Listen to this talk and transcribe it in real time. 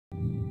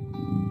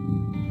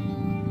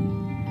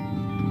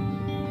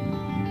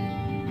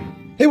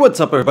Hey,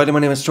 what's up everybody, my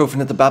name is Trophin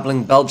at the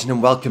Babbling Belgian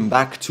and welcome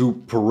back to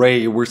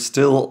Prey. We're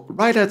still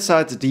right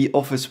outside the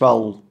office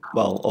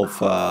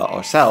of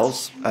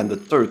ourselves, and the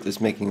turret is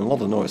making a lot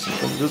of noise.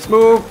 Just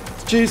move!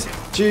 Jeez!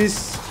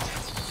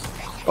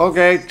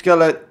 Okay,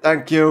 kill it,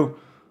 thank you.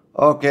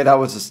 Okay, that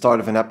was the start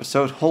of an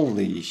episode.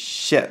 Holy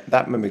shit,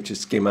 that mimic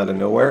just came out of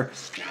nowhere.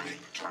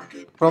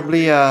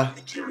 Probably a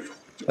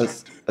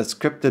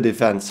scripted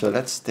event, so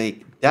let's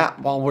take that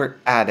while we're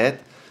at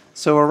it.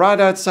 So we're right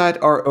outside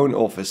our own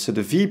office. So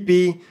the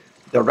VP,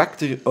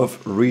 Director of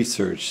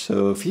Research.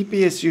 So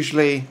VP is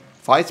usually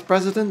Vice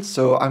President.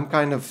 So I'm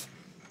kind of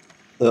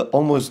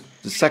almost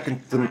the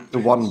second to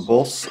one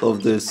boss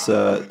of this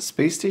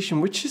space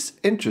station, which is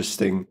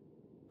interesting.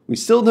 We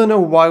still don't know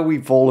why we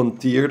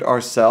volunteered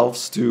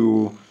ourselves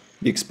to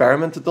be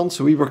experimented on.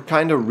 So we were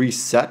kind of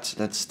reset.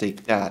 Let's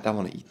take that. I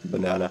want to eat the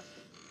banana.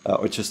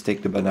 Or just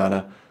take the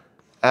banana.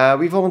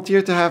 We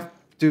volunteered to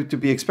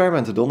be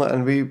experimented on,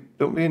 and we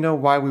don't really know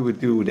why we would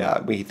do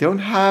that. We don't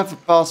have a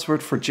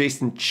password for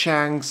Jason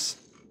Chang's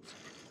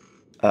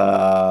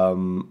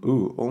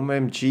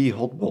OMG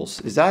Hot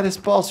Balls. Is that his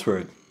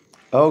password?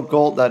 Oh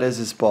god, that is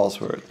his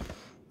password.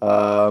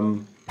 That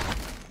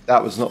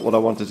was not what I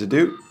wanted to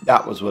do.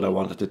 That was what I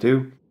wanted to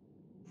do.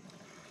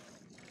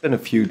 It's been a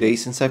few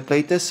days since I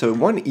played this, so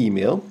one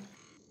email.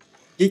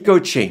 Key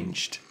code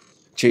changed.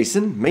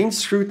 Jason, main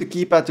screwed the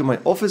keypad to my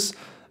office.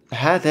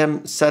 Had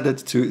him set it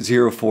to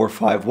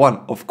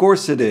 0451. Of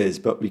course it is,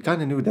 but we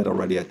kind of knew that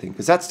already, I think.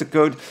 Because that's the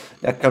code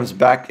that comes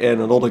back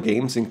in a lot of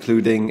games,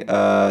 including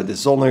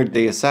Dishonored,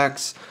 Deus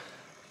Ex,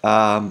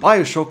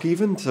 Bioshock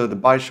even. So the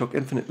Bioshock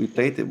Infinite we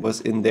played, it was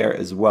in there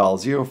as well.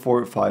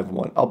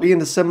 0451. I'll be in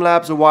the sim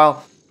labs a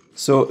while,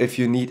 so if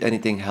you need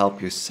anything,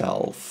 help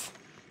yourself.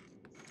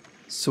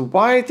 So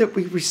why did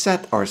we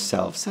reset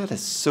ourselves? That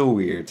is so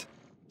weird.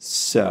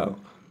 So,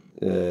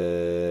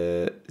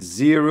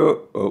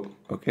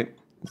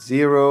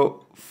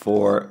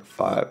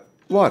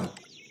 0451.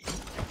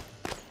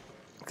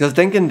 Because I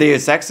think in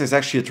Deus Ex there's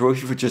actually a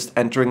trophy for just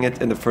entering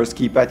it in the first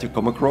keypad you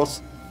come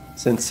across,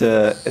 since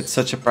it's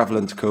such a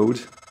prevalent code.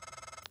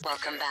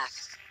 Welcome back.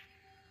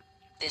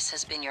 This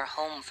has been your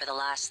home for the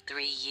last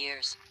 3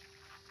 years.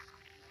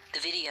 The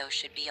video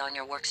should be on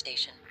your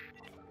workstation.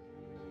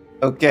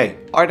 Okay,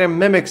 are there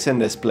mimics in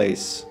this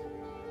place?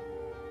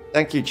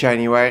 Thank you,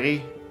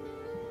 January.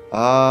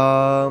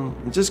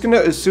 I'm just gonna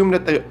assume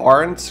that they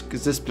aren't,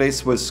 because this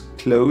place was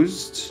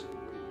closed.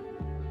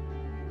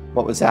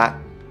 What was that?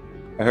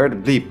 I heard a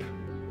bleep.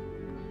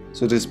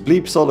 So there's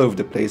bleeps all over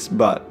the place,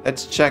 but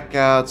let's check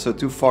out. So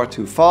too far,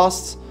 too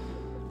fast.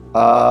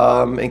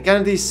 In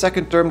Kennedy's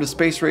second term, the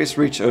space race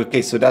reached...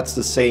 Okay, so that's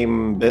the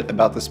same bit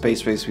about the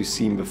space race we've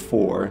seen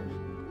before.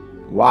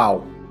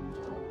 Wow.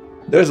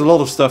 There's a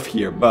lot of stuff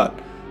here, but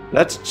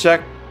let's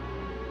check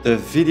the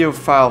video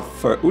file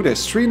for... Ooh,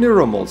 there's 3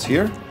 neuromods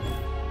here.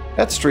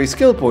 That's 3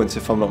 skill points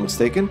if I'm not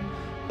mistaken.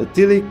 The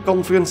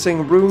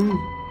teleconferencing room,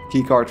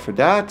 keycard for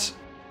that.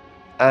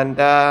 And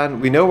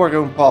then we know our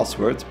own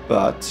password,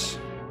 but...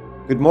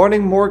 Good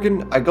morning,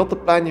 Morgan. I got the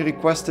plan you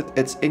requested.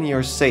 It's in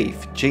your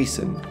safe.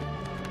 Jason.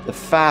 The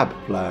fab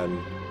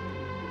plan.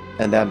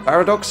 And then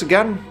Paradox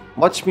again.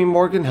 Watch me,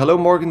 Morgan. Hello,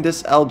 Morgan.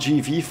 This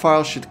LGV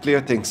file should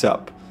clear things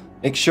up.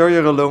 Make sure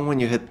you're alone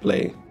when you hit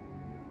play.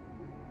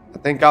 I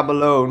think I'm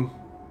alone.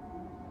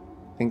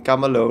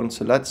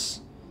 So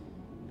let's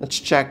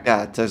check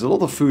that. There's a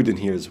lot of food in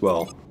here as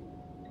well.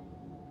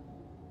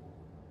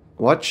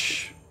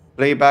 Watch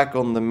playback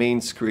on the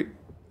main screen.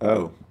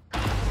 Oh.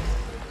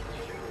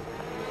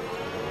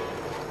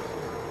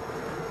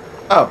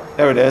 Oh,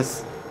 there it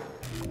is.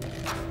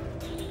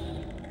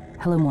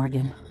 Hello,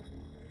 Morgan.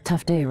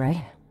 Tough day,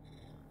 right?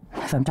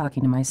 If I'm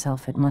talking to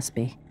myself, it must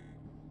be.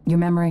 Your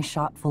memory's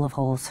shot full of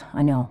holes,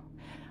 I know.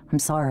 I'm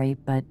sorry,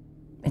 but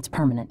it's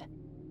permanent.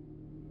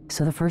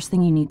 So the first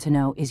thing you need to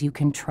know is you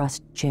can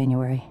trust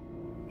January.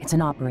 It's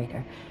an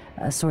operator,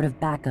 a sort of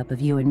backup of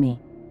you and me.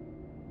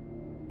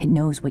 It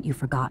knows what you've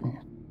forgotten.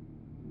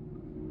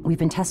 We've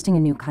been testing a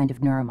new kind of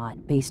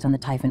neuromod based on the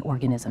Typhon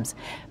organisms,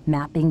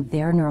 mapping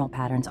their neural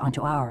patterns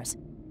onto ours.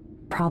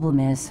 Problem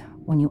is,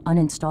 when you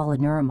uninstall a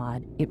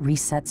neuromod, it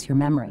resets your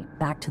memory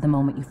back to the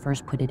moment you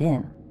first put it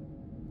in.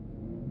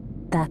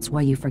 That's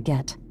why you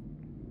forget.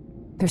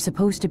 There's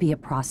supposed to be a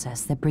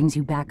process that brings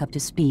you back up to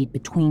speed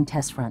between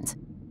test runs.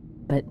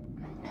 But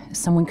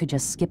someone could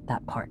just skip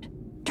that part.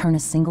 Turn a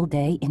single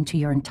day into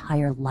your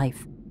entire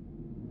life.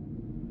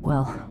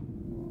 Well,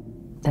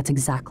 that's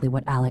exactly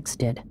what Alex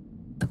did.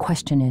 The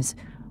question is,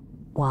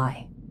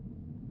 why?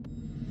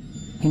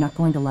 You're not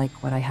going to like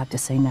what I have to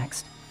say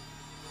next.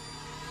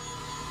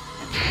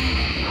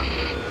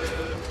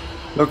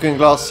 Looking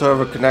glass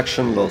server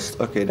connection lost.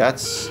 Okay,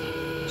 that's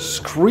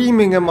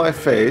screaming in my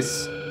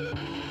face.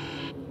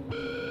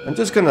 I'm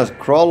just gonna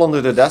crawl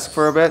under the desk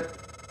for a bit. I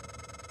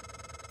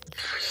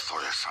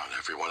thought I found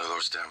every one of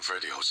those damn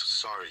videos.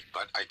 Sorry,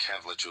 but I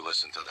can't let you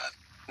listen to that.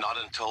 Not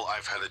until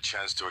I've had a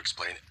chance to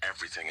explain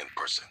everything in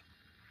person.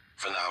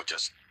 For now,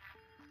 just...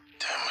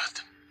 Damn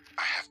it.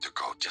 I have to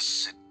go.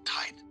 Just sit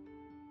tight.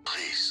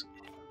 Please.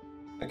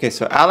 Okay,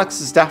 so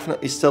Alex is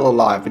definitely still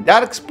alive, but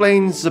that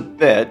explains a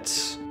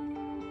bit.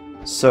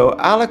 So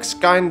Alex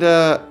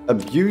kinda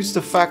abused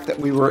the fact that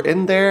we were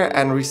in there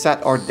and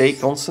reset our day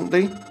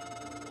constantly.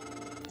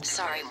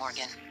 Sorry,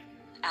 Morgan.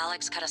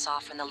 Alex cut us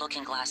off from the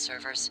Looking Glass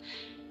servers.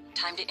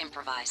 Time to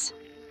improvise.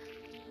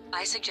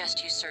 I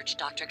suggest you search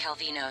Dr.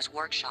 Calvino's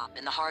workshop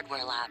in the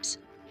hardware labs.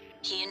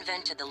 He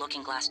invented the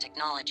Looking Glass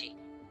technology.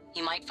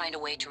 You might find a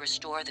way to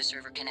restore the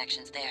server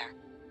connections there.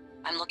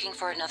 I'm looking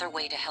for another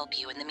way to help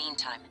you in the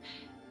meantime.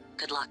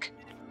 Good luck.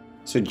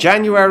 So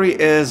January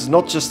is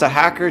not just a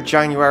hacker,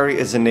 January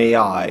is an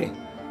AI.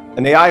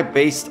 An AI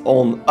based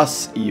on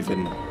us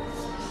even.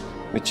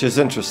 Which is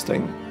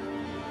interesting.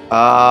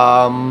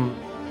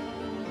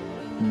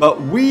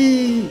 But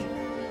we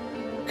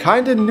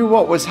kind of knew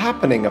what was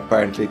happening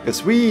apparently,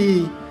 because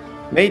we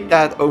made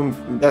that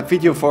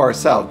video for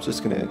ourselves.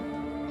 Just gonna...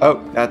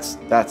 Oh,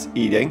 that's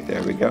eating.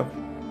 There we go.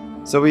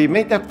 So we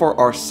made that for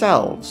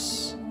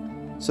ourselves.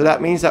 So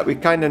that means that we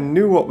kind of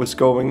knew what was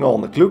going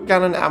on. A glue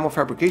cannon, ammo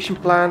fabrication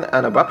plan,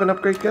 and a weapon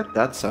upgrade kit.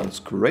 That sounds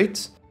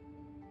great.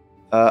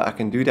 I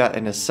can do that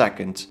in a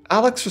second.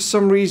 Alex, for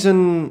some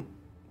reason,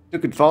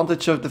 took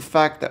advantage of the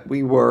fact that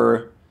we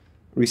were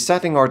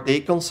resetting our day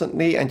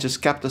constantly and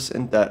just kept us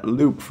in that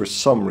loop for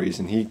some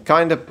reason. He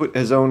kind of put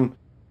his own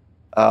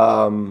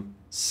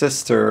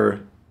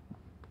sister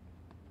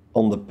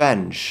on the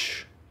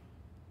bench.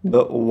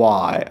 But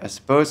why? I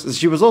suppose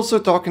she was also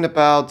talking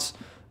about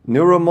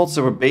neuromods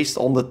that were based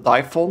on the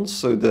Typhons,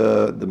 so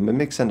the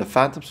mimics and the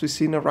phantoms we've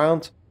seen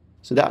around.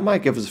 So that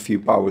might give us a few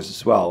powers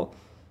as well.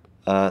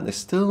 There's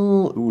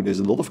still... Ooh, there's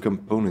a lot of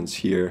components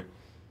here.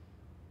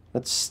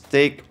 Let's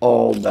take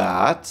all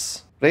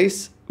that.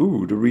 Place...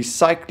 Ooh, the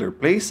recycler.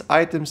 Place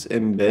items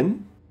in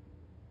bin.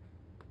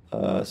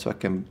 So I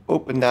can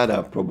open that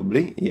up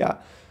probably. Yeah.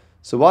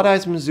 So what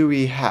items do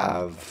we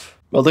have?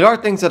 Well, there are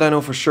things that I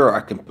know for sure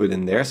I can put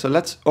in there. So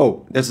let's...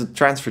 Oh, there's a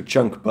transfer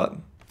junk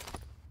button.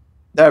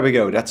 There we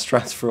go, that's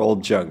transfer all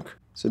junk.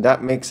 So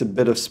that makes a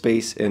bit of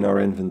space in our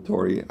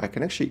inventory. I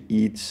can actually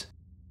eat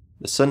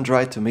the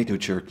sun-dried tomato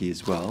jerky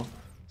as well.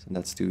 So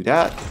let's do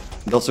that.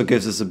 It also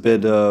gives us a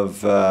bit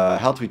of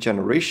health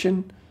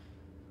regeneration.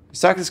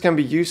 Recyclers can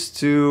be used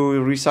to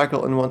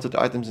recycle unwanted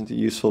items into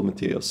useful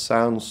materials.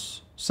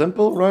 Sounds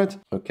simple, right?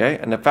 Okay,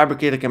 and the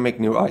fabricator can make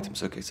new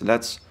items. Okay, so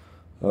let's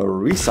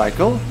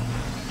recycle.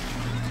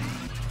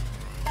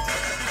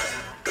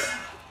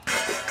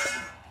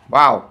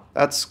 Wow,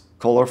 that's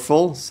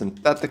colorful.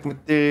 Synthetic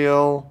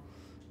material,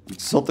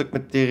 exotic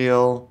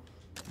material,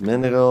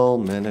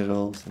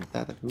 mineral,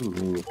 synthetic.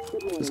 Ooh.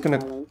 Just gonna...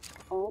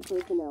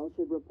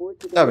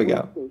 There we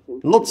go.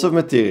 Lots of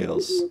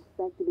materials.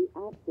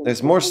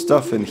 There's more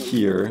stuff in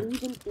here.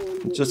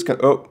 I'm just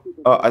gonna... Oh,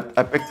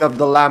 I picked up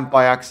the lamp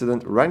by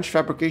accident. Wrench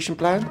fabrication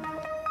plan.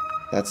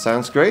 That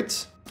sounds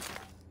great.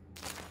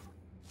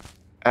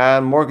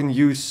 And Morgan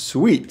used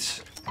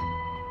sweet.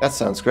 That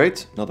sounds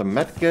great. Another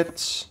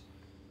medkit.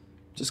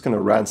 Just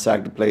gonna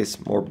ransack the place.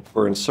 More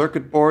burned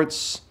circuit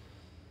boards.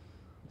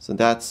 So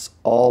that's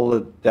all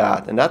of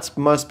that. And that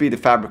must be the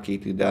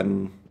fabricator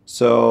then.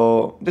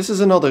 So this is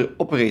another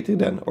operator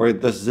then. Or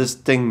does this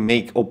thing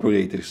make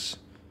operators?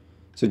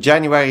 So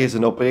January is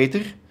an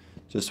operator.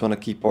 Just want to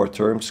keep our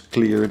terms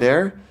clear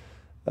there.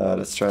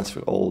 Let's transfer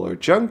all our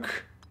junk.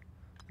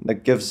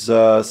 That gives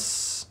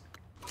us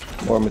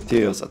more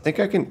materials. I think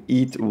I can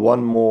eat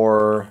one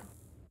more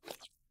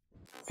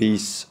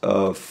piece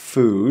of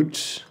food.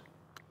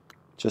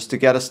 Just to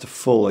get us to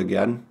full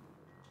again.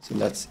 So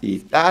let's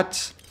eat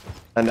that.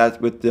 And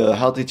that with the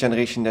health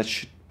regeneration, that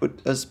should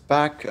put us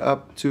back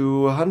up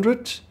to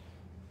 100.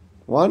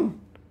 1.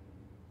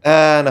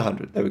 And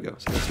 100. There we go.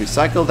 So let's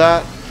recycle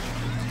that.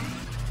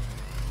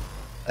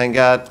 And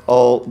get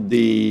all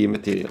the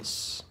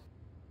materials.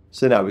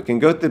 So now we can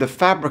go to the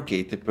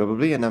fabricator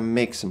probably and then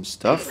make some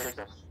stuff.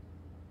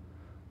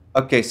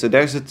 Okay, so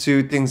there's the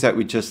two things that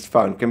we just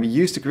found. Can be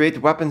used to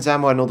create weapons,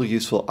 ammo, and other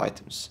useful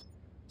items.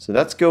 So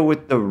let's go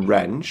with the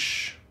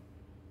wrench.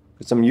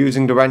 Because I'm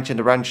using the wrench and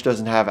the wrench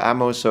doesn't have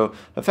ammo. So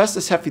a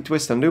fastest heavy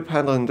twist and loop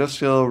handle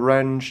industrial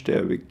wrench.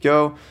 There we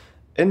go.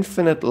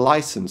 Infinite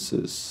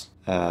licenses.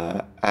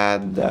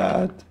 Add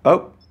that.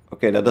 Oh,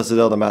 okay, that does it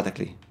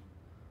automatically.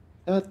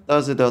 That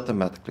does it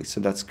automatically.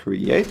 So let's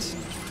create.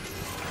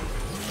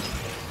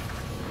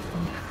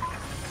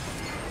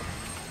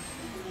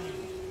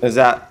 Is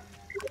that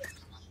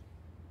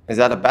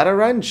a better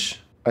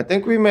wrench? I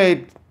think we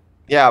made...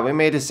 Yeah, we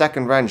made a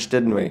second wrench,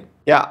 didn't we?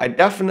 Yeah, I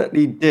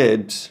definitely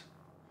did.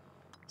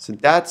 So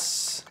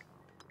that's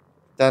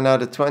 10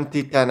 out of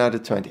 20, 10 out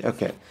of 20.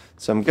 Okay,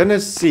 so I'm gonna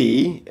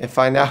see if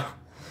I now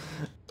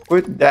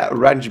put that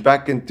wrench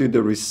back into the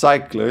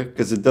recycler,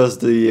 because it does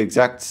the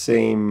exact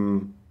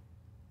same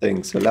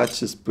thing. So let's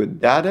just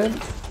put that in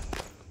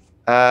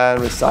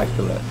and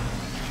recycle it.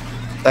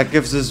 That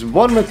gives us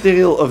one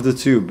material of the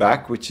two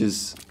back, which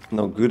is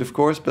not good, of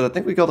course, but I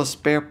think we got a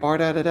spare part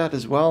out of that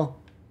as well.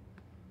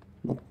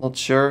 Not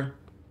sure.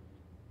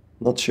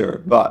 Not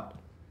sure, but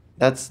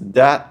that's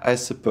that, I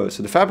suppose.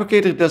 So the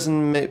fabricator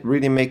doesn't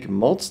really make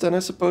mods, then I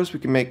suppose we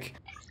can make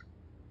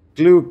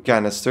glue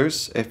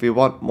canisters if we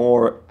want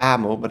more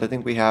ammo, but I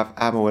think we have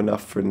ammo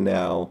enough for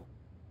now.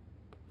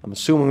 I'm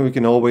assuming we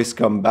can always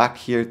come back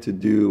here to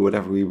do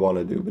whatever we want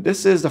to do. But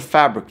this is the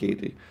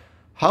fabricator.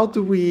 How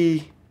do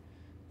we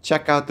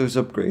check out those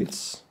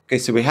upgrades? Okay,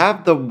 so we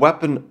have the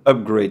weapon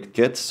upgrade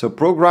kit. So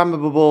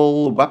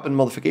programmable weapon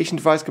modification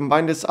device.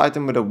 Combine this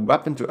item with a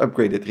weapon to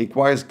upgrade it.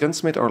 Requires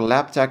gunsmith or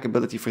lab tech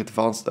ability for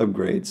advanced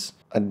upgrades.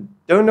 I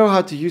don't know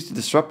how to use the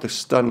disruptor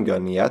stun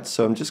gun yet,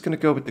 so I'm just going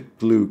to go with the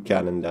glue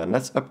cannon then.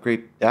 Let's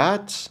upgrade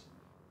that.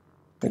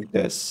 Like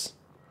this.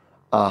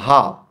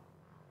 Aha.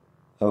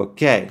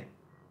 Okay.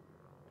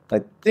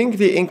 I think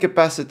the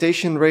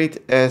incapacitation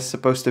rate is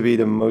supposed to be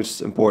the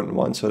most important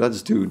one, so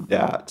let's do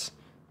that.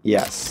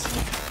 Yes.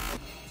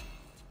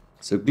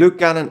 So glue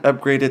cannon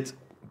upgraded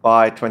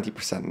by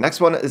 20%.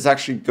 Next one is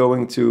actually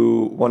going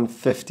to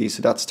 150,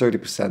 so that's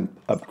 30%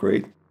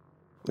 upgrade,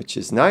 which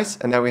is nice.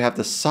 And then we have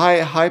the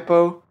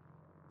Hypo,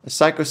 a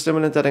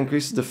psychostimulant that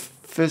increases the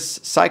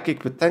psychic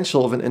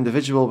potential of an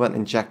individual when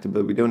injected,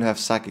 but we don't have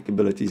psychic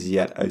abilities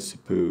yet, I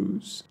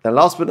suppose. And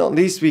last but not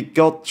least, we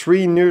got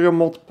 3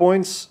 neuromod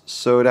points,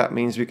 so that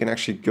means we can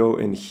actually go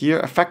in here.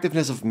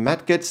 Effectiveness of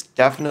medkits,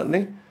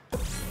 definitely.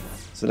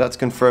 So let's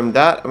confirm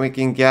that, and we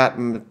can get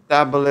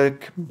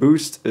metabolic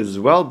boost as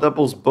well.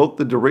 Doubles both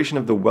the duration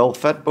of the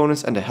well-fed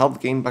bonus and the health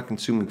gain by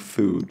consuming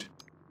food.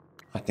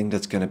 I think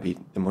that's gonna be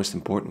the most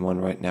important one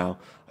right now.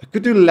 I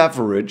could do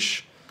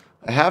leverage.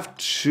 I have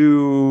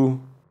to...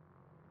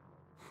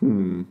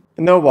 You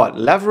know what?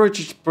 Leverage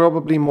is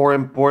probably more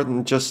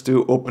important just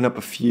to open up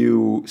a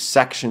few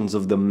sections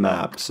of the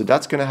map. So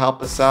that's going to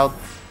help us out.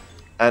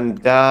 And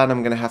then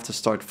I'm going to have to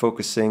start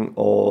focusing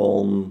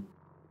on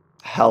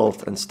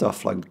health and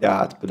stuff like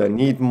that. But I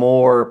need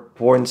more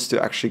points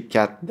to actually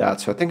get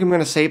that. So I think I'm going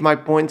to save my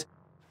point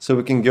so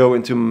we can go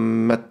into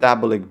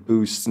metabolic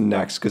boost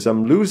next. Because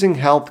I'm losing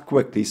health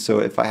quickly. So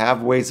if I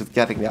have ways of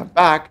getting that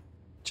back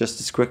just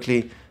as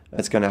quickly,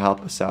 that's going to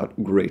help us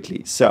out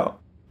greatly. So...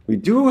 we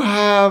do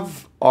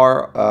have our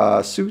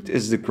suit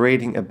is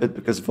degrading a bit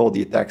because of all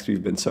the attacks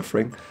we've been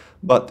suffering.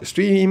 But the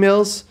 3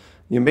 emails,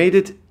 you made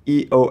it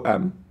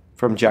EOM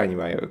from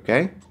January,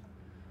 okay?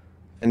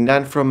 And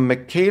then from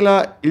Michaela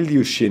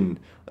Ilyushin.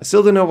 I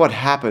still don't know what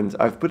happened.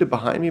 I've put it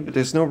behind me, but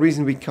there's no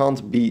reason we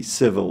can't be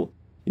civil.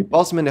 You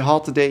passed me in the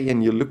hall today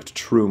and you looked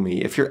through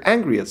me. If you're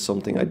angry at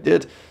something I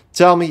did,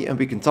 tell me and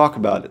we can talk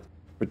about it.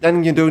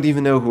 Pretending you don't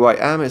even know who I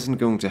am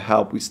isn't going to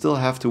help. We still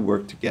have to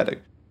work together.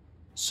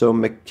 So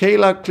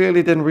Michaela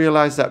clearly didn't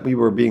realize that we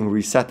were being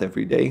reset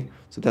every day.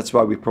 So that's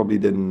why we probably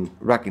didn't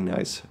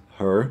recognize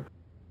her.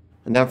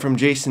 And then from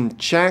Jason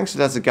Chang, so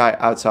that's a guy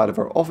outside of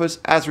our office.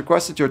 As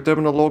requested, your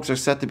terminal logs are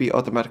set to be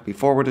automatically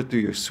forwarded to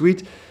your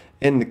suite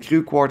in the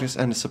crew quarters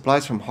and the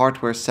supplies from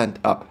hardware sent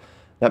up.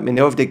 Let me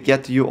know if they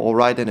get to you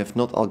alright, and if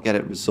not, I'll get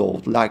it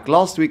resolved. Like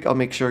last week,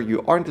 I'll make sure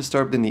you aren't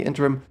disturbed in the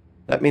interim.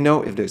 Let me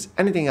know if there's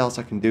anything else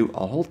I can do.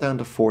 I'll hold down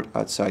the fort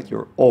outside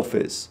your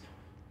office.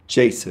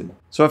 Jason.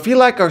 So I feel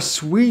like our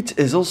suite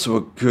is also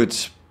a good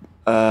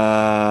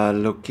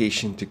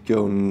location to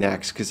go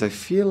next, because I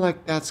feel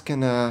like that's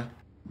gonna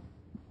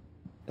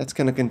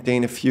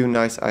contain a few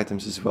nice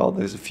items as well.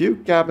 There's a few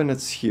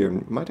cabinets here.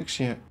 Might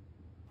actually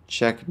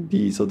check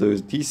these, although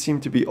these seem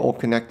to be all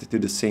connected to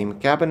the same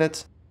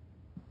cabinet.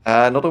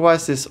 And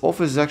otherwise this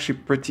office is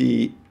actually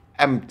pretty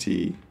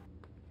empty.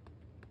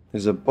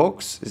 There's a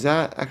box. Is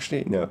that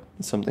actually... no,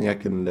 it's something I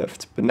can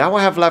lift. But now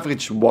I have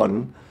leverage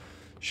 1.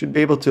 Should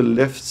be able to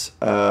lift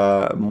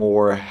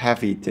more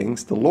heavy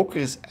things. The locker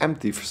is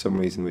empty for some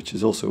reason, which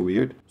is also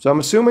weird. So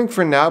I'm assuming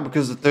for now,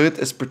 because the turret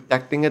is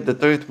protecting it, the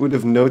turret would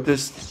have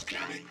noticed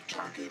Scanning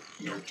target,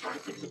 no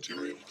type of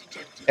material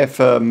detected. if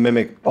a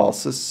mimic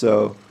passes,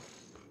 so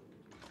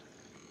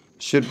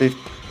should be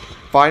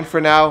fine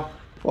for now.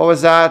 What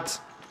was that?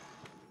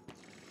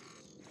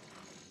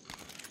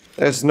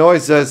 There's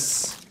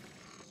noises.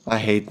 I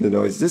hate the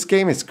noise. This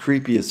game is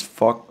creepy as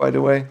fuck, by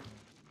the way.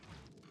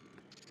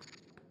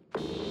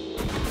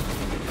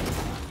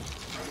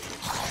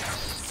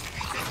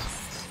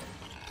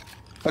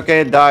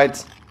 Okay, it died.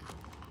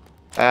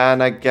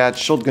 And I get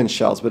shotgun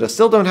shells, but I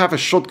still don't have a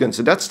shotgun,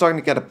 so that's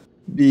starting to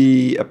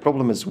be a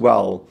problem as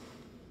well.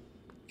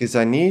 Because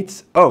I need...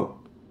 oh.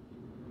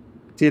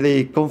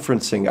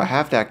 Teleconferencing. I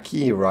have that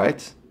key,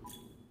 right?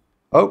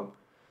 Oh.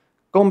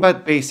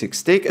 Combat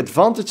basics. Take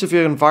advantage of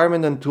your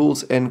environment and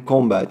tools in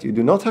combat. You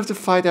do not have to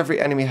fight every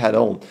enemy head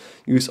on.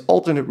 Use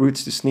alternate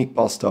routes to sneak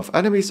past tough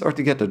enemies or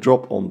to get a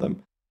drop on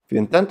them. If you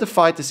intend to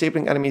fight,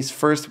 disabling enemies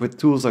first with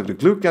tools like the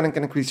glue cannon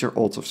can increase your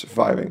odds of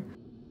surviving.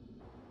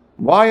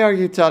 Why are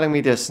you telling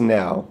me this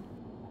now?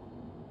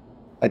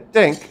 I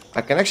think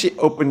I can actually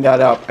open that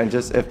up and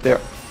just, if there...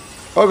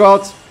 oh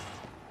god!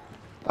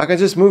 I can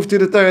just move to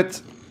the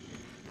turret.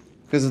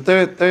 Because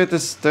the turret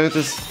is...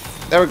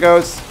 there it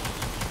goes.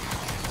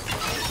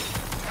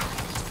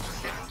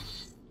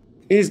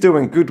 He's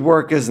doing good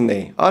work, isn't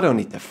he? I don't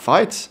need to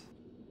fight.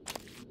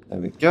 There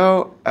we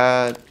go.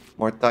 Add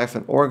more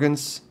Typhon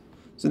organs.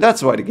 So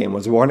that's why the game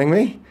was warning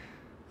me.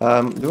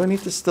 Do I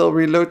need to still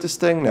reload this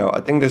thing? No, I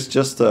think there's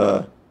just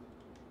a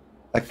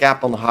a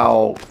cap on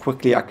how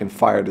quickly I can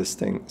fire this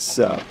thing.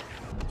 So,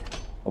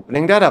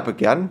 opening that up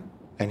again.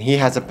 And he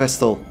has a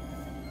pistol.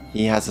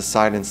 He has a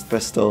silenced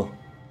pistol.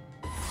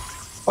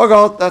 Oh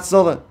god, that's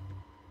not it.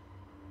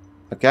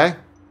 Okay.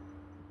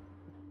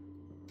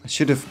 I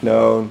should have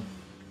known.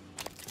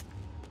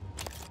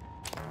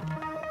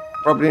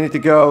 Probably need to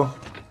go.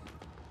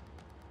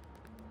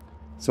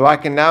 So I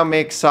can now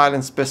make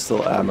silenced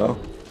pistol ammo.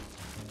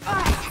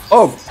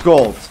 Oh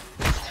god.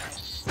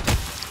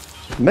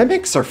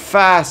 Mimics are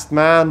fast,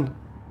 man.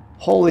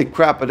 Holy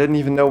crap, I didn't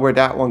even know where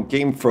that one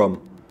came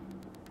from.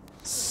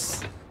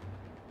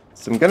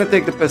 So I'm gonna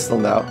take the pistol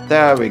now.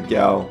 There we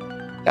go.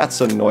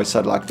 That's a noise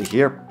I'd like to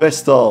hear.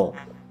 Pistol.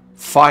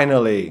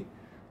 Finally.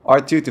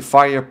 R2 to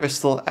fire your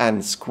pistol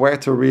and square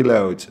to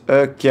reload.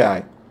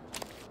 Okay.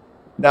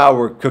 Now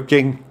we're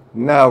cooking.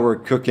 Now we're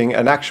cooking.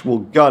 An actual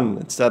gun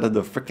instead of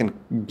the freaking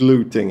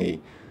glue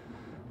thingy.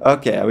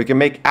 Okay, we can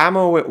make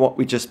ammo with what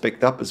we just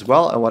picked up as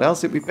well. And what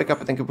else did we pick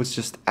up? I think it was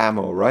just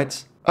ammo,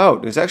 right? Oh,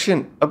 there's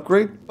actually an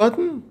upgrade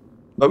button?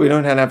 But we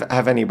don't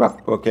have any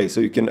weapons. Okay,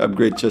 so you can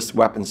upgrade just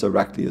weapons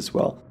directly as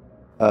well.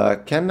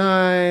 Can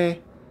I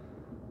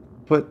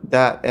put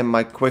that in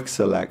my quick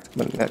select?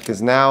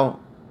 Because now...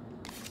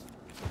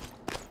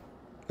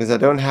 Because I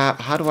don't have...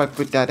 How do I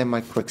put that in my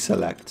quick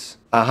select?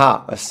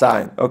 Aha,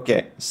 assign.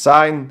 Okay,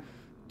 assign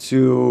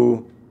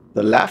to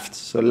the left.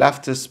 So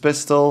left is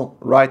pistol,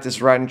 right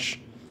is wrench,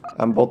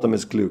 and bottom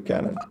is glue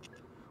cannon.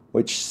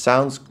 Which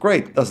sounds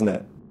great, doesn't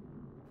it?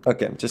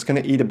 Okay, I'm just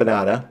gonna eat a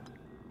banana.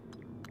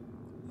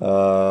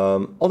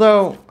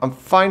 Although, I'm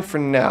fine for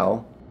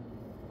now.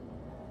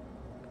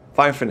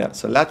 Fine for now.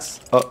 So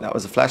let's... Oh, that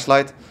was a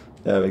flashlight.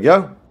 There we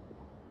go.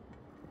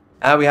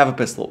 And we have a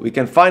pistol. We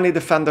can finally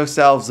defend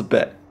ourselves a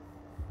bit.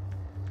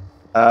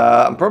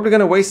 I'm probably going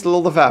to waste a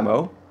lot of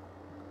ammo.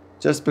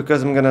 Just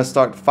because I'm going to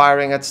start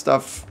firing at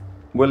stuff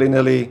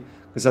willy-nilly.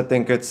 Because I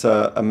think it's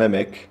a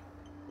mimic.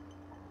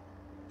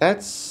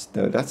 That's...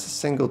 No, that's a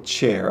single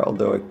chair.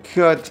 Although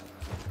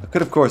I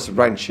could of course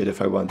wrench it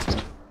if I want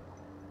to.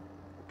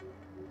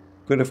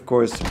 Could of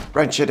course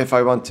wrench it if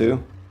I want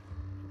to.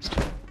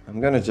 I'm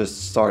gonna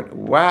just start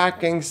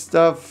whacking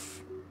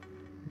stuff.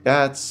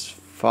 That's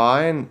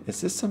fine.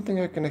 Is this something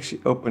I can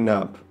actually open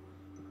up?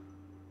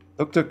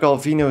 Dr.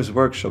 Calvino's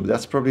workshop.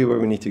 That's probably where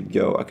we need to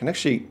go. I can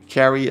actually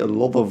carry a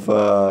lot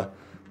of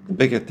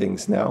bigger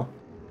things now.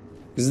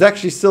 Because it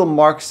actually still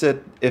marks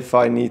it if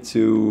I need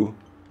to...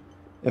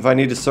 If I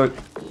need to sort...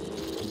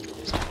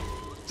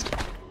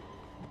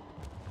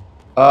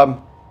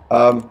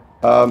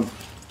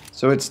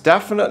 So it's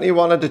definitely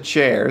one of the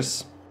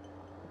chairs.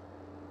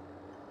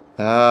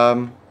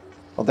 Oh,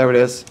 there it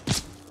is.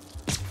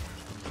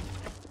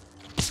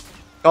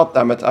 God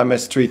damn it, I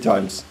missed 3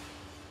 times.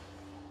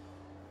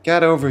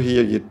 Get over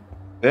here, you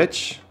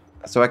bitch.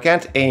 So I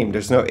can't aim,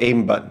 there's no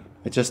aim button.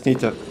 I just need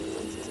to...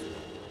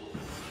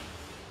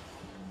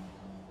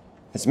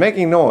 It's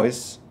making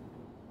noise.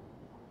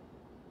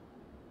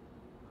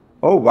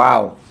 Oh,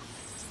 wow.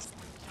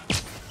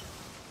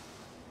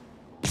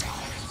 I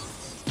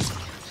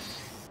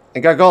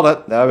think I got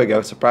it. There we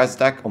go. Surprise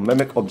attack on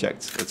mimic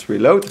objects. Let's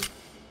reload.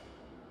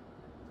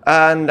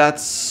 And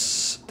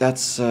that's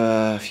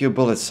a few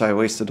bullets I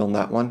wasted on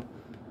that one.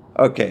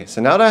 Okay,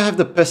 so now that I have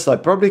the pistol, I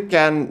probably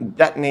can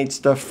detonate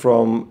stuff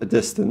from a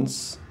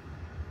distance.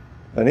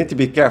 I need to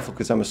be careful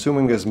because I'm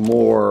assuming there's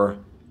more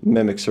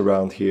mimics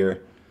around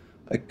here.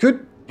 I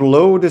could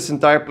blow this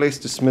entire place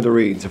to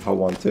smithereens if I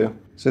want to.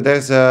 So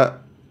there's a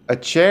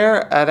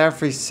chair at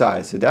every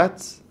side, so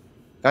that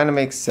kind of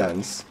makes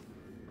sense.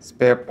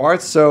 Spare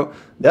parts, so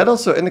that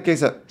also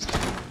indicates that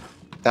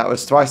that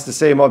was twice the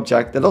same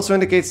object. That also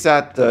indicates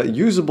that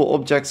usable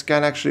objects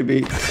can actually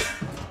be...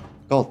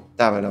 God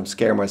damn it, I'm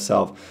scaring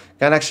myself.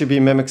 Can actually be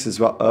mimics as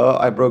well. Oh,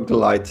 I broke the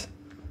light.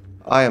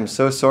 I am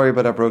so sorry,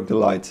 but I broke the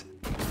light.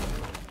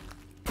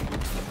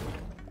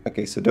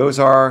 Okay, so those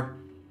are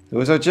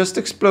just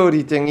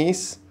explodey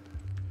thingies.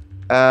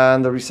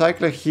 And the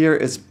recycler here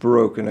is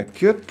broken. I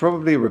could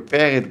probably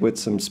repair it with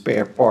some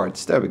spare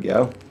parts. There we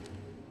go.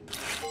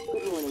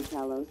 Good morning,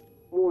 Talos.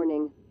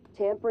 Warning.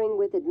 Tampering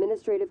with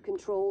administrative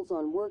controls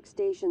on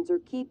workstations or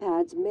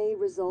keypads may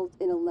result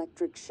in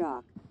electric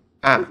shock.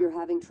 If you're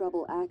having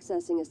trouble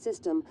accessing a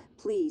system,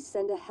 please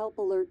send a help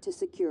alert to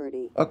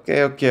security.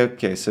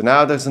 Okay. So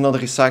now there's another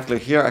recycler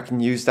here. I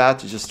can use that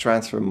to just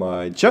transfer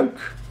my junk.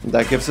 And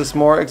that gives us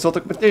more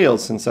exotic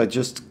materials since I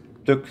just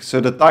took... So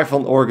the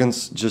Typhon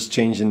organs just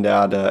changed in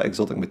that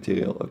exotic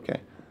material. Okay.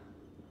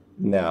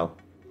 Now,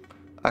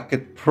 I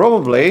could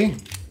probably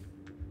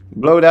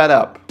blow that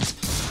up.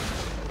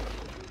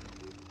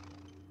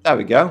 There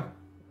we go.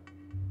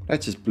 I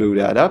just blew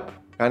that up.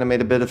 Kind of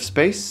made a bit of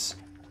space.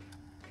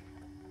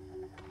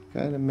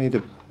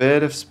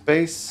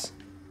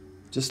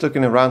 Just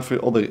looking around for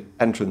all the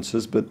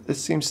entrances, but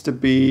this seems to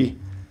be...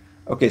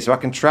 Okay, so I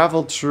can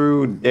travel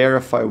through there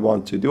if I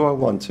want to. Do I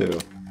want to?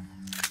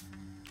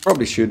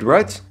 Probably should,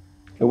 right?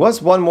 There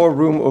was one more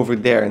room over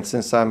there, and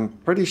since I'm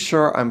pretty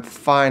sure I'm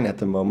fine at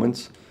the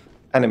moment,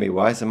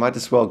 enemy-wise. I might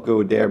as well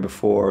go there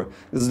before...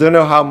 Because I don't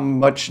know how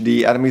much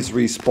the enemies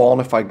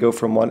respawn if I go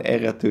from one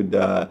area to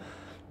the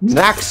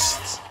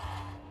next.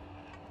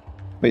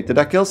 Wait, did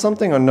I kill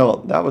something or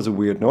not? That was a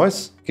weird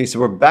noise. Okay, so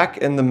we're back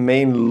in the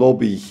main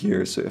lobby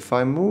here. So if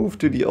I move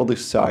to the other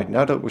side,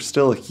 now that we're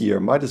still here,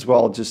 might as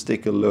well just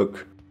take a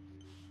look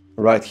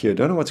right here.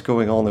 Don't know what's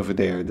going on over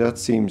there. That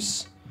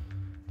seems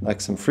like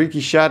some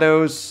freaky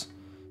shadows.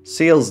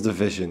 Sales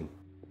division.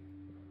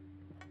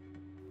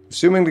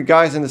 Assuming the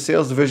guys in the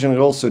sales division are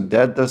also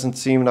dead, doesn't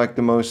seem like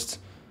the most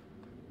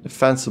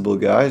defensible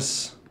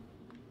guys.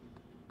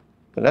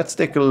 But let's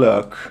take a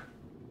look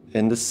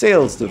in the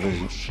sales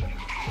division.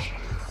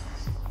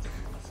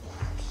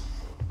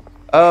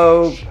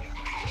 Oh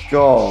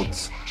god.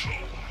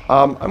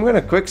 I'm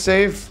gonna quick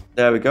save.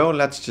 There we go.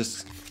 Let's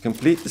just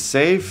complete the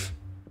save.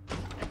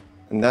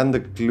 And then the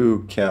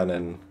glue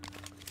cannon.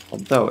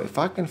 Although, if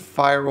I can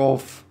fire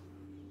off...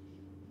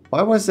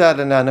 Why was that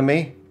an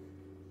enemy?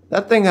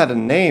 That thing had a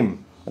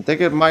name. I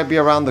think it might be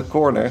around the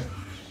corner.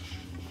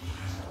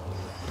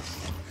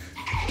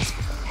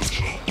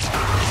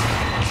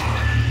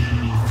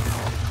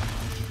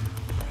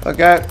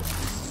 Okay.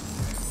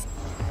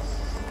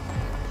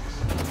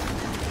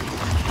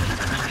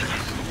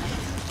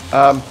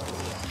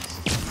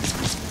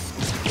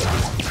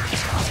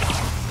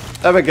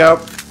 There we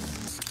go.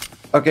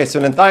 Okay, so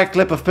an entire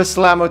clip of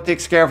pistol ammo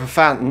takes care of a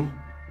phantom.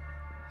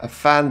 A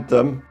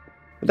phantom.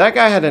 But that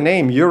guy had a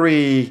name.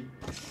 Yuri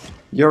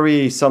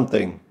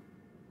something.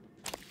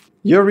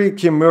 Yuri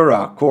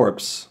Kimura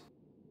corpse.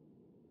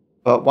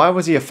 But why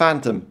was he a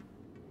phantom?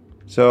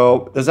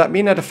 So, does that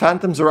mean that the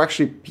phantoms are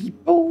actually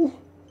people?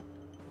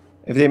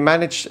 If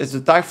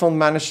the Typhon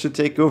managed to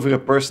take over a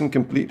person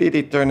completely,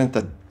 they turn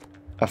into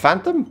a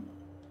phantom?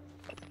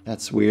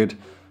 That's weird.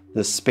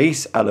 The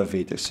space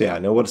elevator. So yeah, I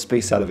know what a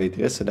space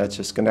elevator is. So that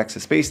just connects a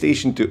space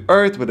station to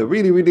Earth with a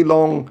really, really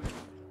long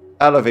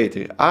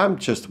elevator. I'm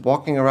just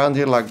walking around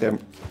here like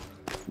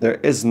there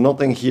is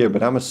nothing here,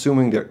 but I'm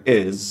assuming there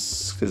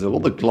is. There's a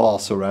lot of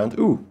glass around.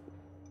 Ooh.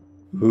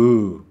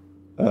 Ooh.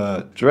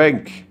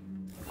 Drink.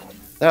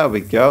 There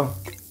we go.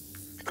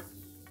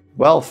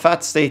 Well,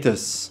 fat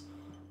status.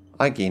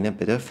 I gain a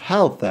bit of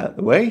health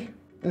that way.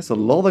 There's a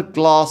lot of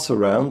glass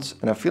around,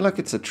 and I feel like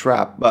it's a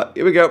trap, but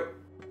here we go.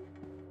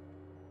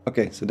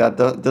 Okay, so that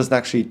doesn't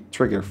actually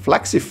trigger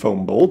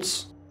flexifoam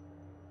bolts.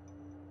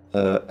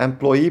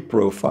 Employee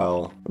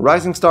profile.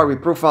 Rising star, we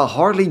profile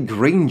Harley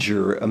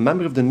Granger, a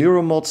member of the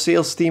Neuromod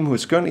sales team who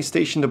is currently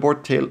stationed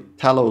aboard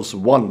Talos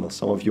I.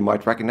 Some of you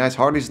might recognize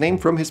Harley's name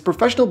from his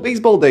professional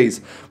baseball days,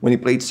 when he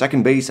played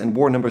second base and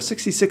wore number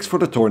 66 for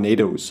the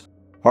Tornadoes.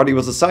 Harley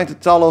was assigned to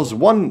Talos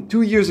I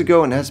 2 years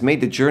ago and has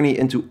made the journey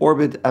into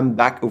orbit and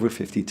back over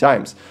 50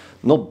 times.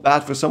 Not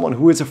bad for someone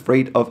who is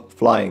afraid of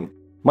flying.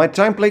 My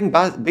time playing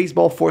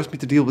baseball forced me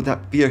to deal with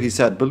that fear, he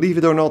said. Believe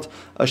it or not,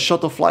 a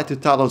shuttle flight to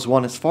Talos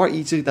I is far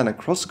easier than a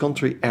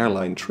cross-country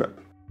airline trip.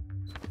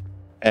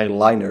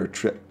 Airliner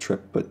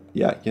trip, but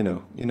yeah, you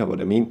know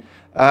what I mean.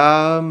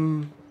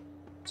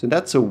 So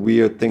that's a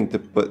weird thing to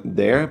put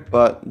there,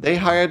 but they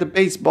hired a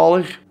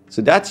baseballer.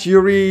 So that's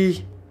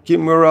Yuri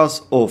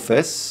Kimura's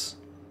office.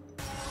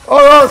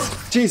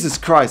 Oh, Jesus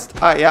Christ.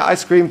 Yeah, I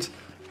screamed.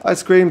 I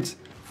screamed.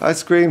 I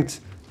screamed.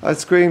 I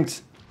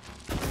screamed.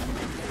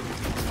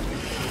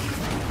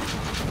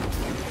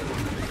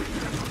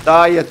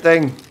 Die, you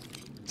thing.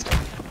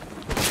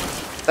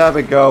 There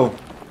we go.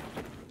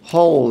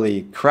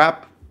 Holy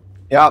crap.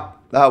 Yeah,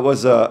 that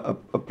was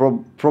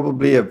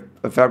probably a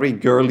very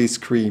girly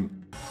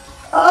scream.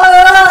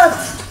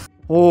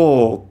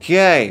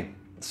 Okay.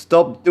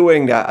 Stop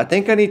doing that. I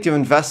think I need to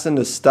invest in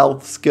the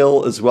stealth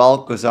skill as well,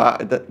 because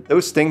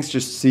those things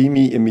just see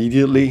me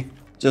immediately.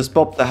 Just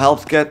pop the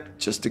health kit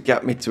just to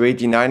get me to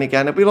 89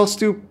 again. And we lost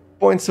 2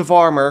 points of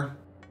armor.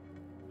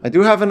 I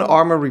do have an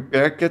armor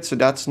repair kit, so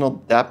that's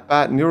not that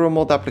bad.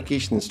 Neuromod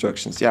application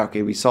instructions. Yeah,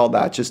 okay, we saw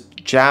that. Just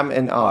jam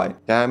and I.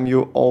 Damn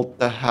you all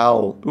to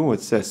hell. Ooh,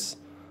 what's this?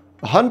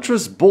 A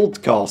Huntress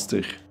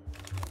Boltcaster.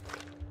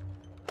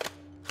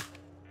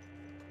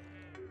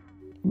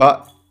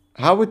 But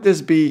how would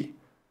this be?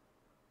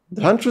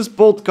 The Huntress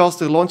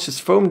Boltcaster launches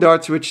foam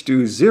darts which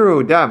do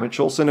 0 damage,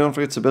 also known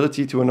for its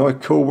ability to annoy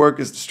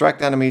co-workers,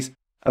 distract enemies,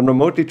 and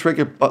remotely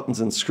trigger buttons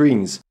and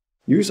screens.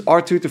 Use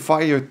R2 to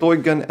fire your toy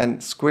gun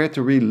and square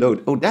to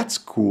reload. Oh, that's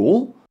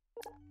cool.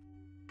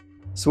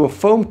 So a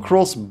foam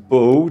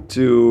crossbow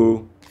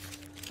to,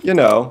 you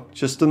know,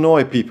 just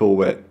annoy people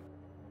with.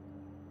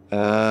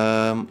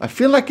 I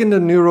feel like in the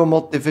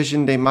Neuromod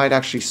division they might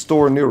actually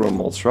store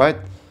Neuromods, right?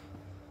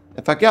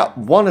 If I get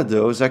one of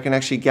those, I can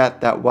actually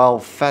get that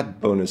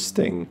well-fed bonus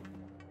thing.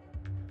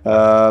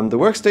 The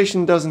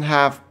workstation doesn't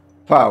have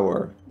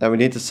power. Then we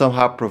need to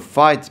somehow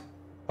provide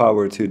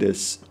power to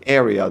this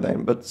area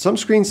then. But some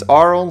screens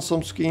are on,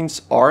 some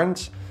screens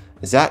aren't.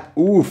 Is that...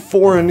 Ooh,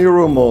 4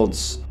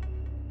 Neuromods.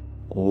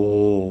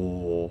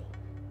 Oh,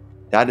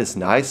 that is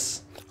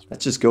nice.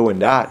 Let's just go in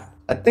that.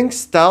 I think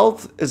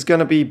stealth is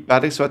gonna be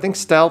better. So I think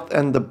stealth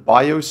and the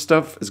bio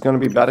stuff is gonna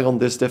be better on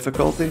this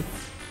difficulty.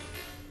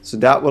 So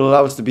that will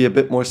allow us to be a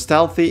bit more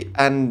stealthy.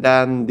 And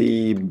then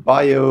the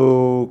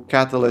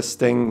bio-catalyst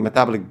thing,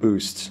 metabolic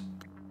boost.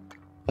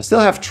 I still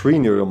have 3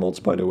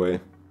 neuromods, by the way.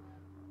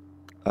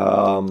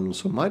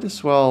 So might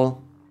as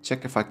well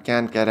check if I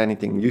can't get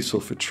anything useful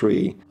for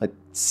 3. I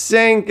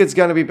think it's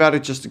gonna be better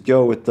just to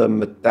go with the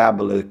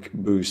metabolic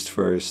boost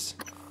first.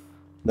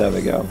 There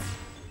we go.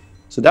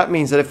 So that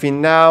means that if we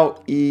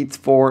now eat,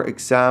 for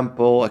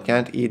example, I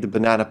can't eat the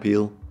banana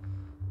peel.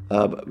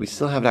 But we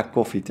still have that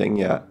coffee thing,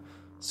 yeah.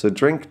 So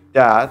drink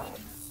that.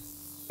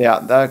 Yeah,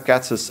 that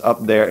gets us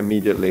up there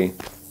immediately.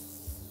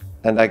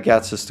 And that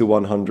gets us to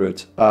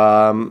 100.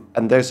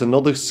 And there's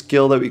another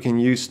skill that we can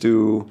use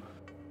to...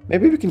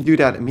 Maybe we can do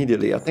that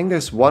immediately. I think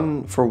there's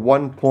one for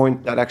 1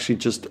 point that actually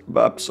just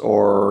ups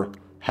our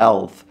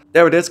health.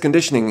 There it is,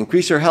 conditioning.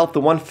 Increase your health to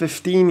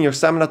 115, your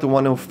stamina to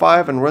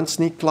 105, and run,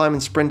 sneak, climb,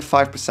 and sprint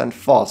 5%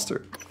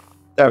 faster.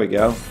 There we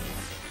go.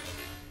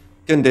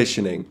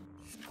 Conditioning.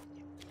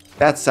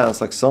 That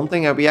sounds like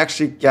something, and we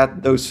actually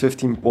get those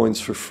 15 points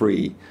for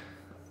free.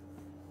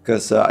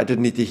 Because I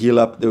didn't need to heal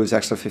up those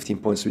extra 15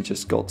 points we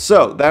just got.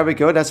 So, there we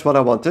go, that's what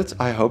I wanted.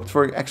 I hoped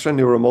for extra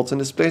neuromods in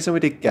this place, and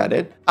we did get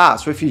it. Ah,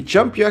 so if you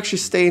jump, you actually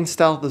stay in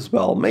stealth as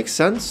well. Makes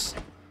sense.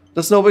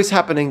 Doesn't always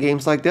happen in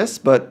games like this,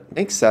 but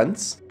makes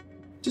sense.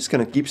 Just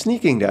gonna keep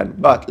sneaking then.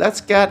 But let's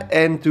get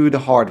into the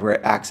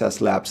hardware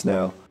access labs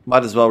now.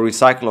 Might as well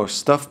recycle our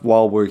stuff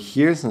while we're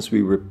here, since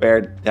we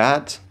repaired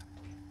that.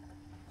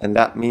 And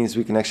that means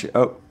we can actually...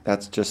 Oh,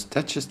 that's just...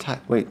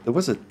 Wait, there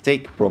was a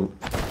take prompt.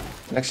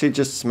 Actually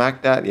just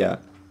smack that, yeah.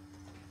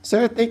 Is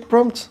there a take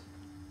prompt?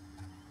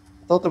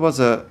 I thought there was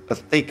a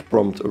take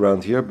prompt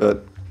around here,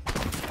 but...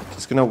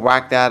 Just gonna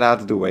whack that out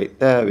of the way.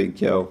 There we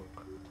go.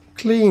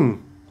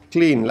 Clean.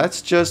 Clean.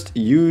 Let's just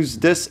use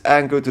this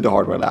and go to the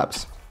hardware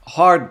labs.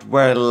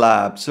 Hardware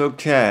labs,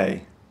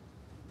 okay.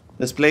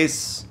 This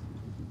place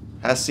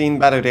has seen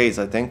better days,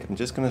 I think. I'm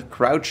just gonna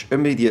crouch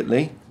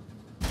immediately.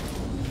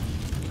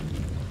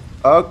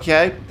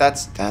 Okay,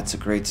 that's a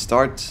great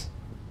start.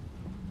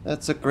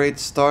 That's a great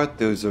start.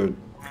 Those are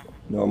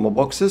normal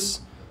boxes.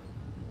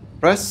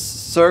 Press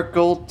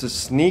circle to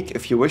sneak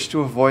if you wish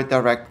to avoid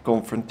direct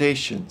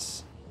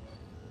confrontations.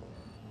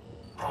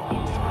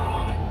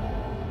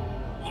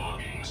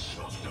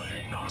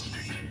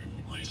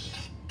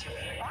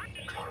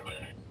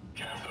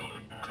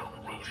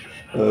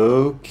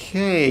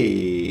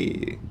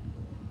 Okay.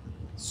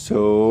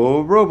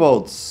 So,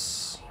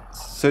 robots.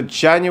 So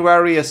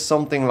January is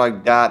something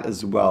like that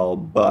as well,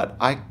 but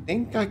I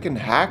think I can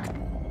hack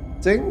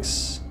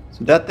things.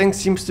 So that thing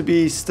seems to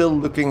be still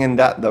looking in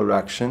that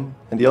direction,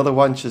 and the other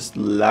one just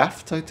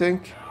left, I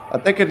think. I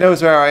think it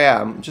knows where I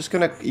am. I'm just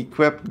gonna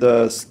equip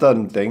the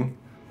stun thing.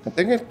 I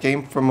think it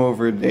came from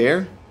over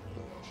there.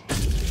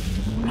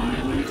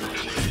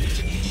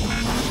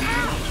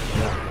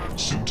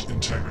 Suit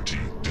integrity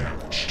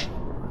damaged.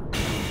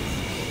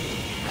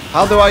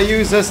 How do I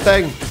use this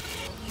thing?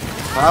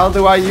 How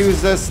do I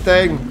use this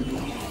thing?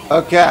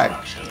 Okay.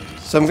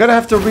 So I'm gonna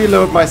have to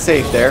reload my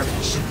save there.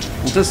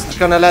 I'm just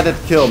gonna let it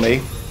kill me.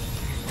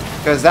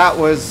 Because that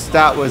was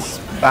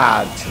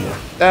bad.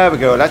 There we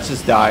go, let's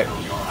just die.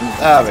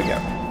 There we go.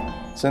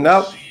 So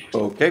now,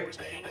 okay.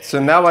 So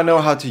now I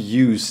know how to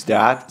use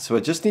that. So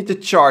I just need to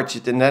charge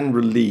it and then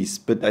release.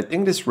 But I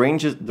think the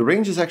range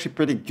is actually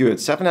pretty good.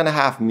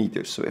 7.5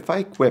 meters. So if I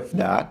equip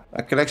that,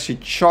 I can actually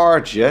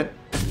charge it.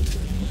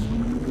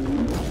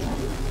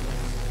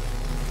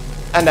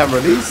 And then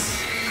release.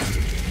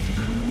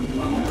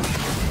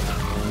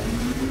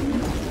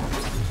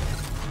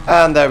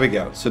 And there we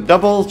go. So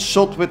double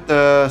shot with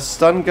the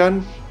stun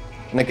gun.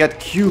 And I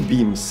get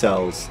Q-beam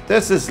cells.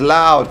 This is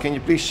loud. Can you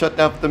please shut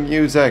off the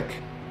music?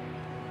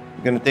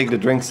 I'm gonna take the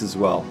drinks as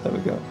well. There we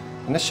go.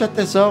 Can I shut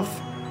this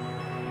off?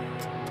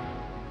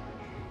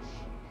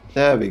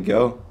 There we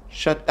go.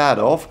 Shut that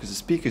off because the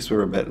speakers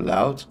were a bit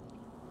loud.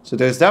 So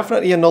there's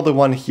definitely another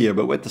one here.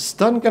 But with the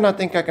stun gun I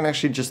think I can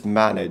actually just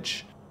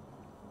manage.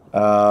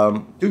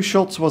 2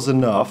 shots was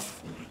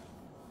enough.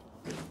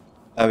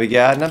 And we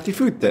got an empty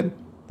food then.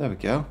 There we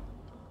go.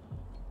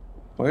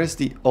 Where's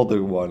the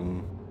other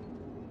one?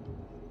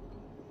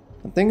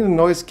 I think the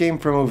noise came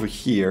from over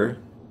here.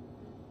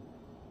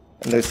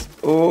 And there's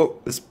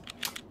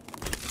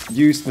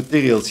used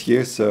materials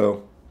here,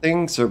 so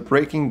things are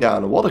breaking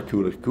down. A water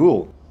cooler,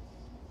 cool.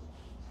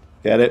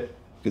 Get it?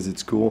 Because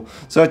it's cool.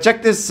 So I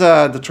checked this,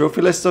 the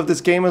trophy list of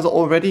this game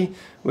already,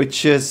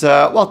 which is,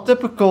 well,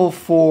 typical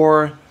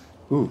for...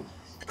 Ooh.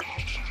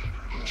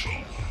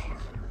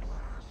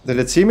 Did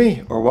it see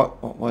me? Or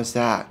what was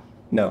that?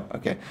 No,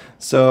 okay.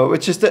 So,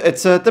 which is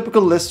it's a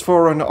typical list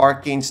for an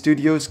Arcane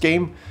Studios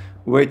game,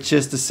 which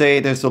is to say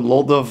there's a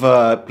lot of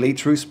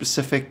playthrough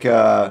specific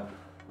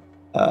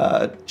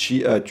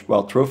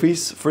well,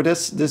 trophies for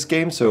this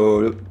game.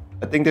 So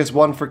I think there's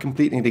one for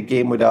completing the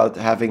game without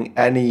having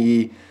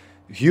any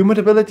human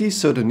abilities,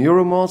 so the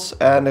neuromods,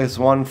 and there's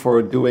one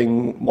for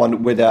doing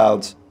one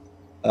without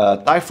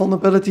Typhon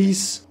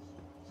abilities.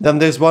 Then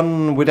there's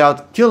one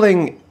without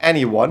killing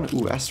anyone.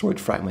 Ooh, asteroid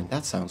fragment,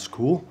 that sounds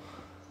cool.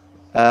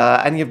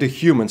 any of the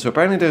humans. So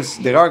apparently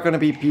there are going to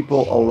be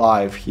people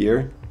alive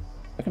here.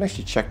 I can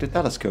actually check the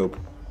telescope.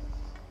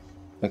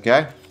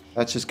 Okay,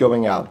 that's just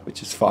going out,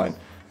 which is fine.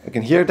 I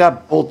can hear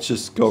that bolt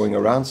just going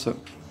around, so...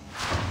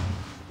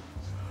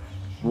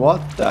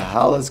 What the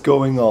hell is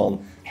going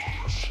on?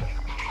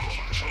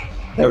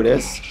 There it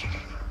is.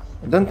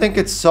 I don't think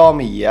it saw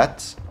me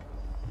yet.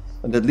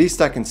 But at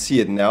least I can see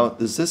it now.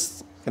 Does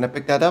this... Can I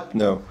pick that up?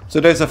 No. So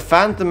there's a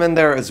phantom in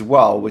there as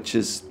well, which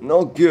is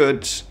not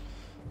good.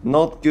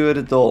 Not good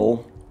at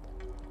all.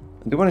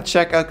 I do want to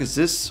check out because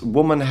this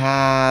woman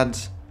had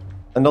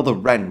another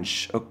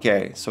wrench.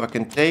 Okay, so I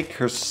can take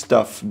her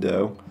stuff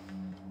though.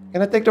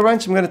 Can I take the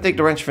wrench? I'm going to take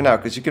the wrench for now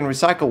because you can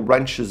recycle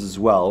wrenches as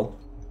well.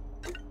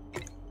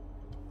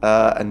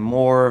 And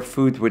more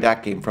food where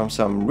that came from.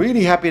 So I'm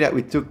really happy that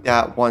we took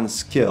that one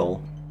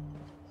skill.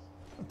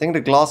 I think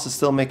the glass is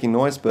still making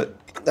noise, but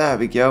there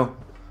we go.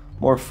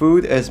 More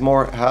food is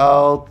more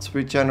health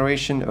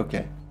regeneration.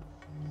 Okay.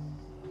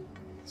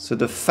 So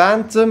the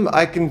phantom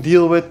I can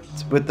deal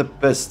with the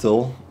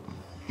pistol.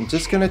 I'm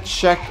just gonna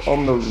check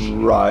on the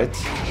right.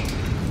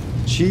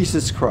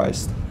 Jesus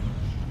Christ.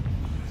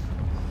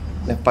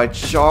 If I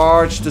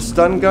charge the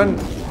stun gun.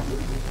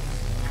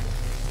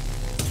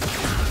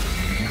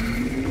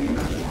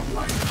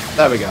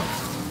 There we go.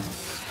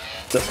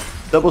 The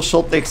double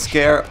shot takes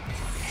care.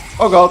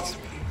 Oh god.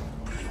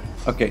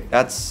 Okay,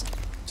 that's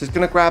just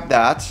gonna grab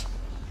that.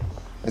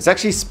 There's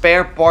actually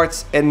spare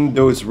parts in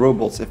those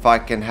robots if I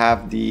can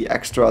have the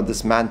extra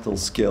dismantle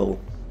skill.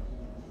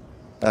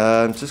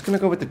 I'm just gonna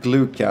go with the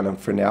glue cannon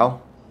for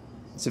now.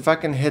 See if I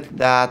can hit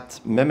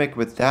that mimic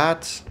with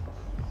that.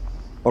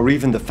 Or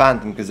even the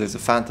phantom, because there's a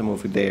phantom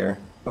over there.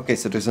 Okay,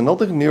 so there's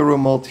another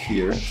neuromod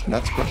here.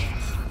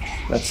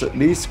 Let's at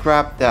least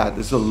grab that.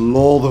 There's a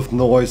lot of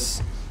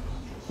noise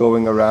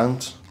going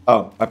around.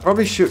 Oh, I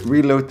probably should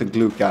reload the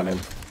glue cannon.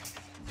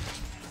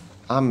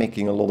 I'm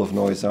making a lot of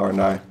noise, aren't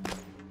I?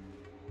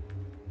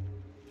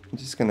 I'm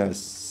just gonna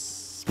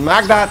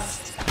smack that.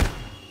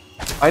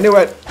 I knew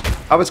it.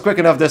 I was quick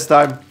enough this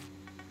time.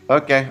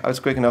 Okay, I was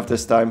quick enough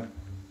this time.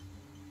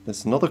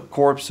 There's another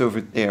corpse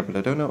over there, but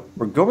I don't know.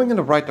 We're going in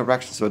the right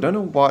direction, so I don't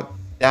know what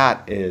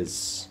that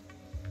is.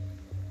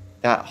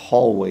 That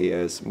hallway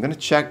is. I'm gonna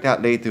check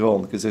that later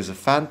on, because there's a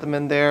phantom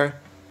in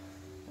there.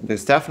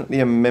 There's definitely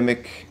a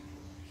mimic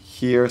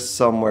here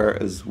somewhere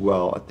as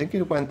well. I think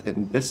it went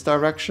in this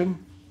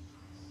direction.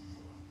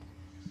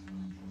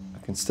 I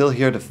can still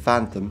hear the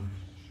phantom.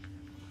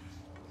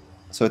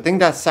 So I think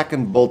that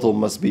second bottle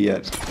must be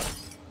it.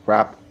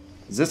 Crap.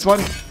 Is this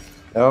one?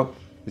 No.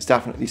 There's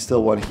definitely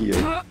still one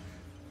here.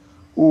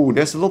 Ooh,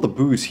 there's a lot of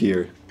booze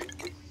here.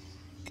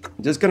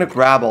 I'm just gonna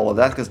grab all of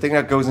that, because I think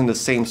that goes in the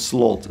same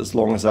slot as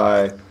long as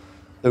I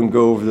don't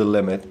go over the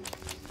limit.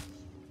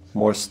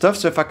 More stuff,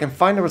 so if I can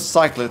find a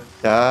recycler,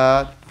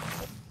 that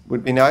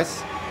would be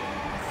nice.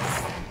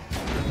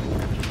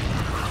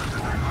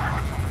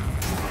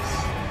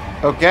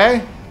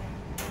 Okay.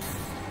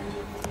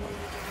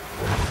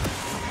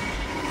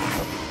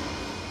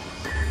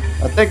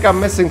 I think I'm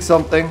missing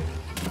something.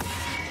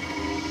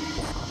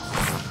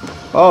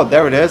 Oh,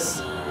 there it is.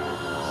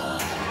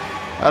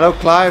 Hello,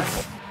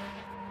 Clive.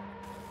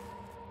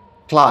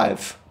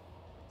 Clive.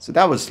 So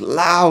that was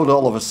loud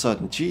all of a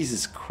sudden.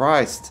 Jesus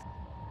Christ.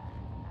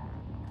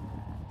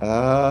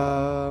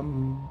 There's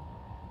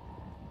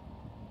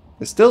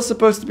still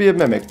supposed to be a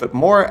mimic, but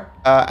more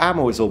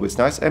ammo is always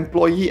nice.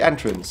 Employee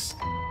entrance.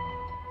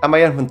 And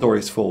my inventory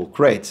is full.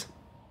 Great.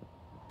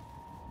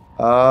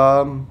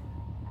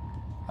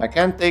 I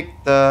can't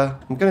take the...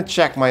 I'm gonna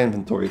check my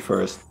inventory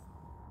first.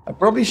 I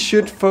probably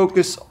should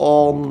focus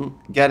on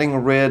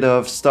getting rid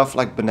of stuff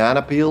like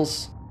banana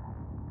peels.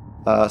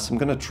 So I'm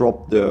gonna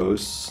drop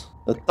those.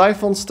 The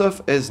Typhon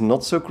stuff is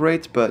not so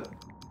great, but...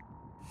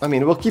 I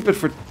mean, we'll keep it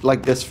for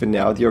like this for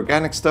now. The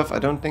organic stuff, I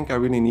don't think I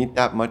really need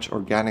that much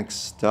organic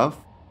stuff.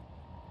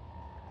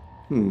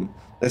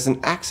 There's an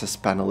access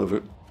panel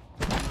over...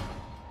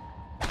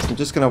 I'm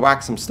just gonna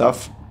whack some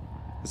stuff.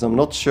 Because I'm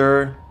not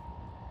sure...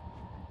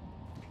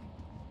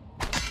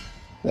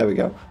 There we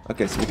go.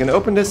 Okay, so we can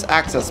open this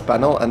access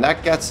panel, and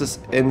that gets us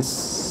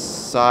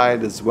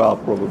inside as well,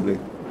 probably.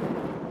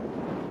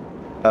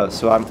 Oh,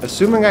 so I'm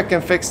assuming I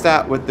can fix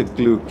that with the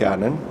glue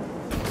cannon.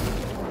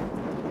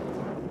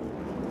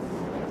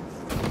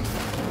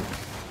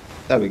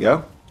 There we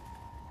go.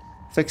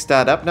 Fix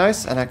that up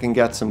nice, and I can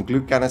get some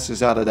glue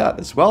canisters out of that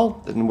as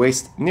well. Didn't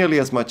waste nearly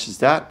as much as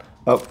that.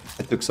 Oh,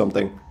 I took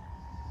something.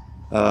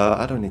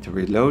 I don't need to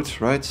reload,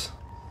 right?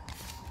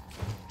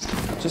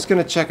 Just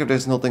gonna check if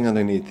there's nothing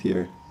underneath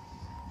here.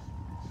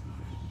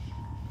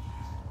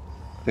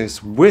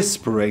 There's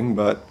whispering,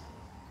 but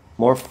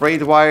more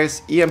freight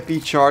wires,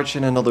 EMP charge,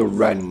 and another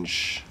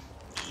wrench.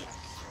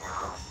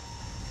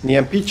 The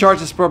EMP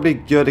charge is probably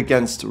good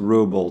against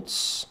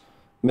robots.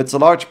 Emits a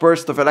large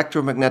burst of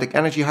electromagnetic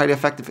energy, highly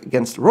effective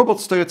against robot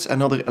studs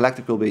and other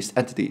electrical-based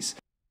entities.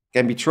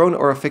 Can be thrown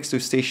or affixed to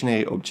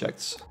stationary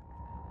objects.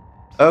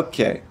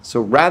 Okay, so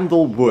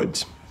Randall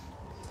Wood.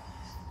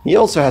 He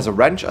also has a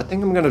wrench. I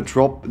think I'm gonna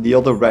drop the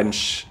other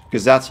wrench,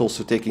 because that's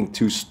also taking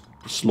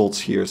slots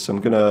here. So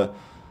I'm gonna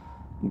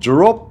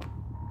drop.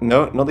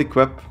 No, not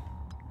equip.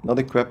 Not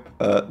equip.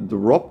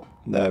 Drop.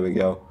 There we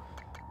go.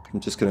 I'm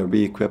just gonna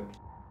re-equip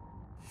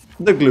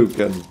the glue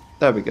gun.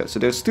 There we go. So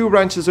there's 2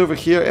 wrenches over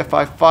here. If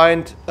I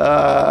find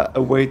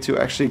a way to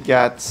actually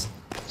get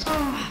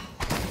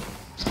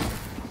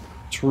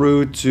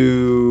through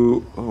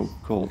to... Oh,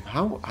 God.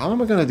 How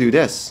am I gonna do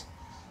this?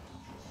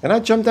 Can I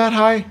jump that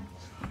high?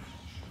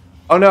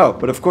 Oh, no.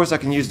 But of course I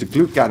can use the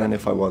glue cannon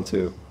if I want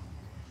to.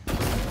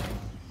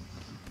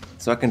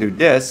 So I can do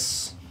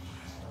this.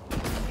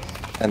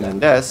 And then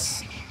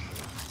this.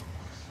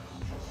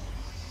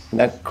 And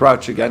then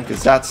crouch again,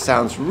 because that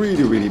sounds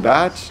really, really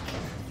bad.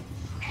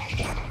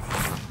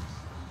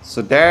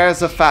 So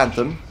there's a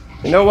phantom.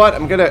 You know what?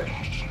 I'm gonna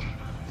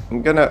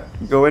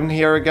go in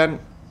here again.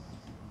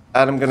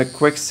 And I'm gonna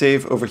quick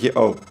save over here.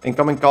 Oh,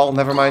 incoming call,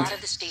 never mind. A lot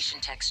of the station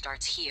tech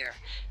starts here.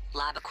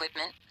 Lab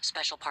equipment,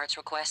 special parts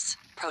requests,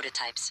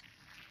 prototypes.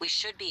 We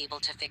should be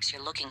able to fix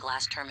your looking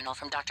glass terminal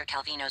from Dr.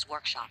 Calvino's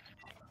workshop.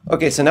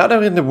 Okay, so now that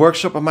we're in the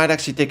workshop, I might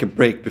actually take a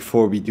break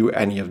before we do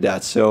any of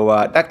that. So,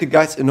 thank you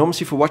guys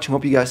enormously for watching.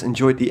 Hope you guys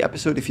enjoyed the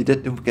episode. If you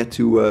did, don't forget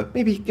to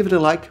maybe give it a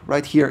like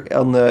right here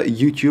on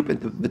YouTube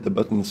and with the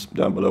buttons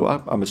down below.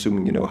 I'm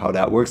assuming you know how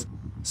that works.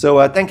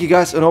 So, thank you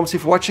guys enormously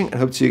for watching and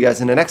hope to see you guys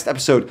in the next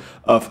episode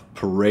of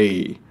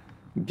Prey.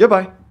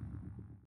 Goodbye.